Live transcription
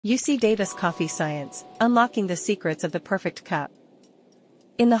UC Davis Coffee Science, Unlocking the Secrets of the Perfect Cup.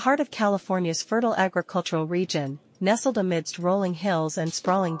 In the heart of California's fertile agricultural region, nestled amidst rolling hills and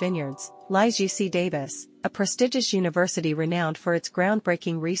sprawling vineyards, lies UC Davis, a prestigious university renowned for its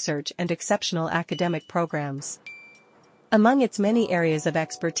groundbreaking research and exceptional academic programs. Among its many areas of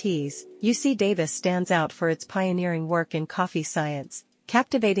expertise, UC Davis stands out for its pioneering work in coffee science,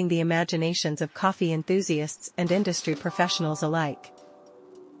 captivating the imaginations of coffee enthusiasts and industry professionals alike.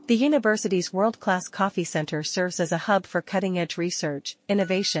 The university's world-class coffee center serves as a hub for cutting-edge research,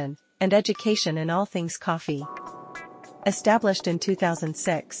 innovation, and education in all things coffee. Established in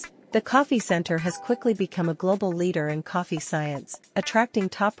 2006, the Coffee Center has quickly become a global leader in coffee science, attracting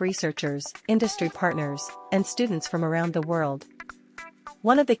top researchers, industry partners, and students from around the world.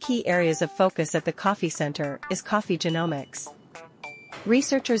 One of the key areas of focus at the Coffee Center is coffee genomics.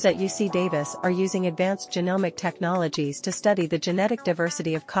 Researchers at UC Davis are using advanced genomic technologies to study the genetic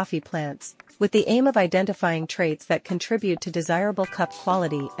diversity of coffee plants, with the aim of identifying traits that contribute to desirable cup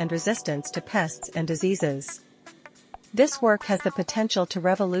quality and resistance to pests and diseases. This work has the potential to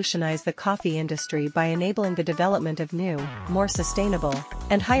revolutionize the coffee industry by enabling the development of new, more sustainable,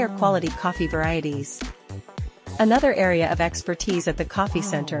 and higher quality coffee varieties. Another area of expertise at the Coffee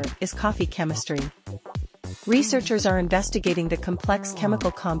Center is coffee chemistry. Researchers are investigating the complex chemical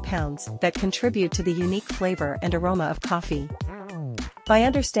compounds that contribute to the unique flavor and aroma of coffee. By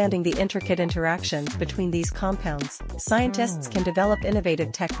understanding the intricate interactions between these compounds, scientists can develop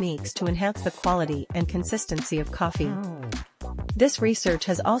innovative techniques to enhance the quality and consistency of coffee. This research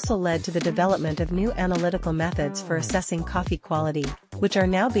has also led to the development of new analytical methods for assessing coffee quality, which are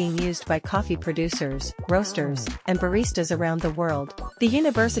now being used by coffee producers, roasters, and baristas around the world. The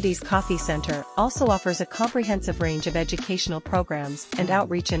university's Coffee Center also offers a comprehensive range of educational programs and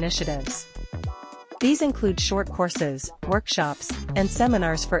outreach initiatives. These include short courses, workshops, and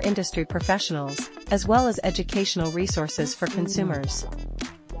seminars for industry professionals, as well as educational resources for consumers.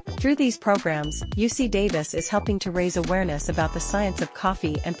 Through these programs, UC Davis is helping to raise awareness about the science of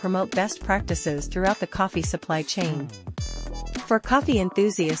coffee and promote best practices throughout the coffee supply chain. For coffee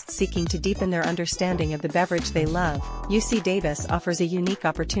enthusiasts seeking to deepen their understanding of the beverage they love, UC Davis offers a unique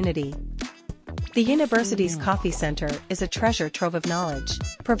opportunity. The university's Coffee Center is a treasure trove of knowledge,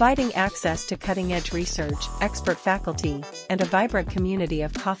 providing access to cutting-edge research, expert faculty, and a vibrant community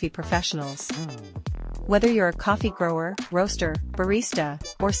of coffee professionals. Whether you're a coffee grower, roaster, barista,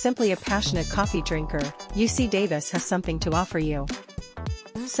 or simply a passionate coffee drinker, UC Davis has something to offer you.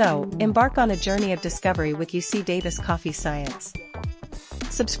 So, embark on a journey of discovery with UC Davis Coffee Science.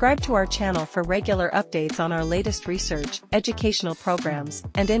 Subscribe to our channel for regular updates on our latest research, educational programs,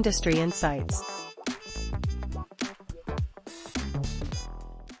 and industry insights.